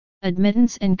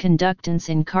Admittance and conductance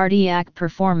in cardiac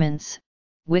performance,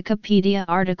 Wikipedia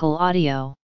article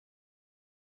audio.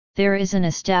 There is an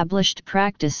established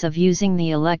practice of using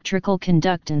the electrical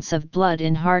conductance of blood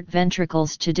in heart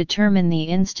ventricles to determine the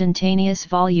instantaneous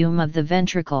volume of the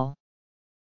ventricle.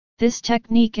 This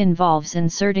technique involves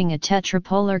inserting a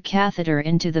tetrapolar catheter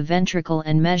into the ventricle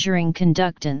and measuring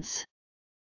conductance.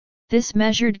 This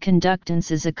measured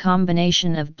conductance is a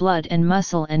combination of blood and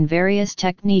muscle, and various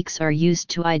techniques are used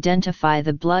to identify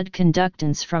the blood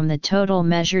conductance from the total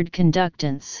measured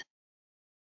conductance.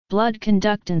 Blood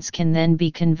conductance can then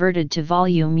be converted to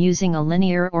volume using a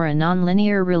linear or a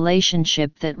nonlinear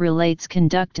relationship that relates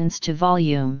conductance to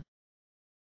volume.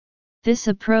 This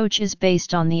approach is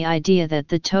based on the idea that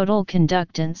the total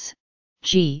conductance,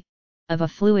 G, of a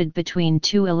fluid between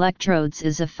two electrodes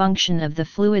is a function of the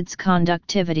fluid's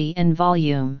conductivity and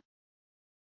volume.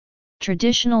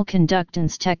 Traditional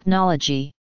conductance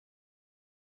technology.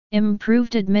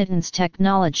 Improved admittance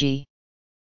technology.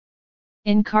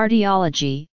 In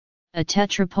cardiology, a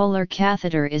tetrapolar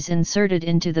catheter is inserted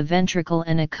into the ventricle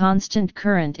and a constant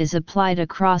current is applied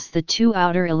across the two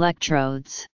outer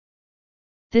electrodes.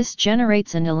 This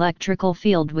generates an electrical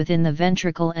field within the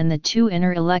ventricle, and the two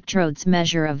inner electrodes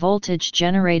measure a voltage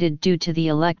generated due to the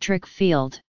electric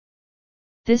field.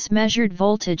 This measured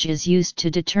voltage is used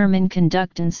to determine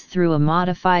conductance through a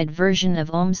modified version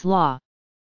of Ohm's law.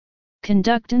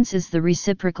 Conductance is the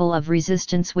reciprocal of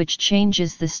resistance, which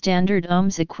changes the standard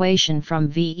Ohm's equation from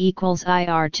V equals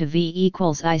IR to V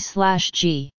equals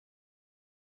I/G.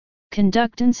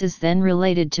 Conductance is then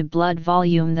related to blood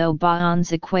volume through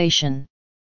Ohm's equation.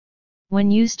 When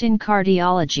used in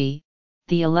cardiology,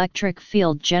 the electric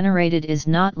field generated is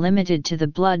not limited to the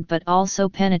blood but also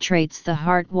penetrates the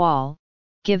heart wall,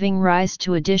 giving rise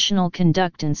to additional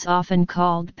conductance often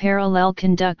called parallel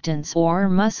conductance or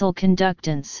muscle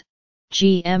conductance,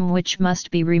 GM, which must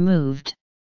be removed.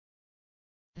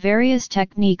 Various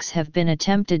techniques have been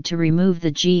attempted to remove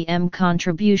the GM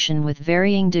contribution with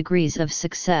varying degrees of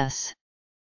success.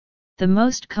 The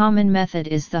most common method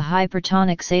is the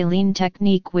hypertonic saline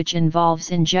technique, which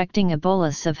involves injecting a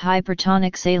bolus of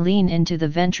hypertonic saline into the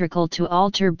ventricle to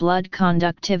alter blood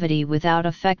conductivity without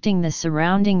affecting the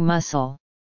surrounding muscle.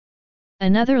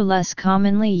 Another less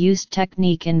commonly used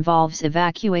technique involves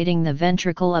evacuating the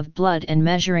ventricle of blood and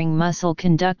measuring muscle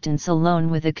conductance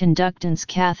alone with a conductance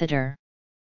catheter.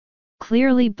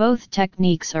 Clearly, both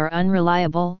techniques are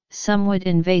unreliable, somewhat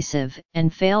invasive,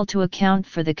 and fail to account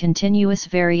for the continuous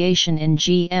variation in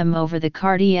GM over the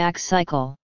cardiac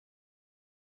cycle.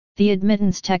 The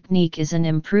admittance technique is an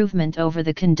improvement over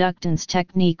the conductance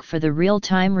technique for the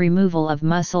real-time removal of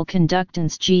muscle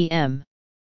conductance GM.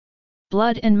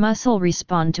 Blood and muscle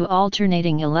respond to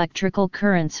alternating electrical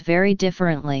currents very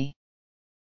differently.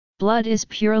 Blood is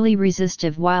purely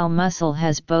resistive while muscle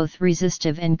has both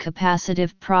resistive and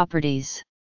capacitive properties.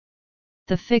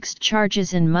 The fixed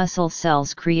charges in muscle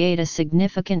cells create a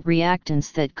significant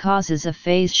reactance that causes a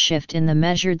phase shift in the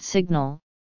measured signal,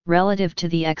 relative to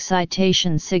the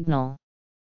excitation signal.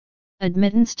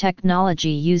 Admittance technology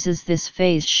uses this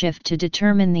phase shift to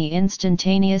determine the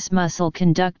instantaneous muscle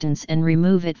conductance and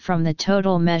remove it from the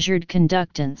total measured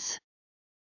conductance.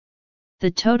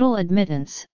 The total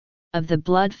admittance of the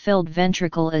blood-filled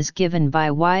ventricle is given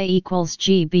by Y equals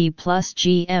GB plus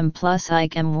GM plus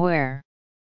IGM, where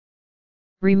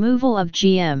removal of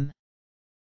GM.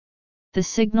 The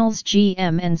signals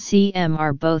GM and CM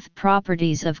are both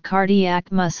properties of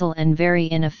cardiac muscle and vary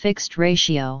in a fixed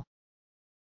ratio.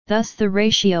 Thus the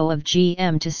ratio of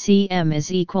GM to CM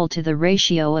is equal to the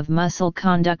ratio of muscle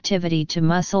conductivity to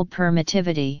muscle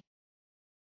permittivity.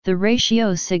 The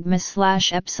ratio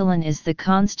sigma/epsilon is the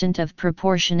constant of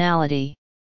proportionality.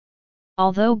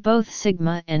 Although both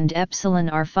sigma and epsilon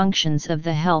are functions of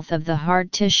the health of the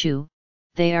heart tissue,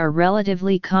 they are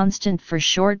relatively constant for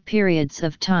short periods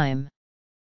of time.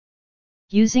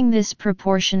 Using this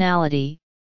proportionality,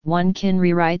 one can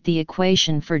rewrite the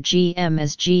equation for GM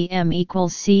as GM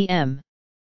equals CM.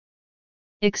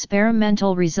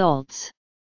 Experimental results.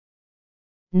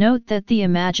 Note that the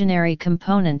imaginary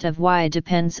component of Y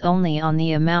depends only on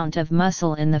the amount of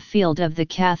muscle in the field of the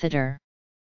catheter.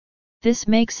 This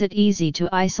makes it easy to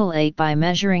isolate by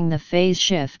measuring the phase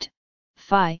shift,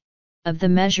 phi, of the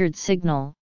measured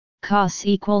signal, cos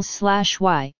equals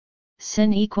 /y,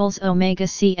 sin equals omega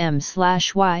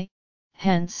cm/y,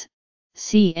 hence,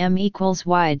 cm equals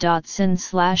y dot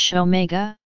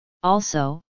sin/omega,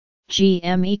 also,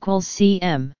 gm equals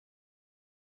cm.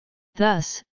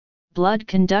 Thus, blood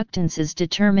conductance is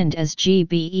determined as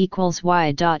GB equals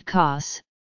Y dot cos,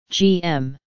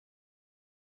 GM.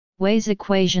 Weiss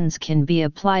equations can be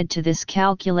applied to this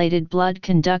calculated blood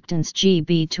conductance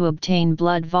Gb to obtain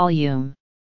blood volume.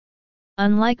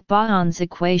 Unlike Baughan's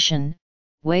equation,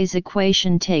 Weiss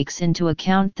equation takes into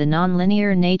account the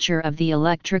nonlinear nature of the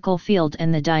electrical field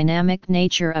and the dynamic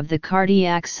nature of the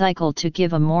cardiac cycle to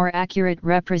give a more accurate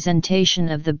representation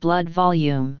of the blood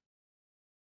volume.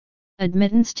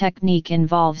 Admittance technique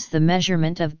involves the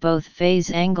measurement of both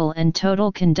phase angle and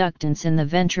total conductance in the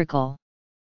ventricle.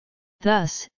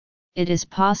 Thus, it is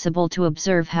possible to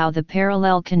observe how the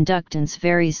parallel conductance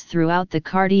varies throughout the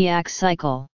cardiac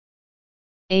cycle.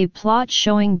 A plot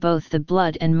showing both the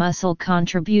blood and muscle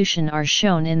contribution are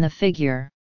shown in the figure.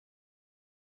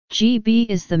 Gb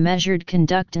is the measured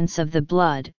conductance of the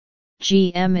blood,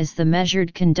 Gm is the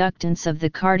measured conductance of the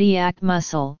cardiac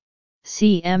muscle,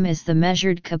 Cm is the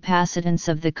measured capacitance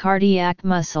of the cardiac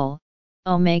muscle,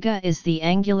 omega is the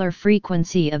angular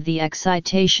frequency of the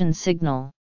excitation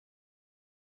signal.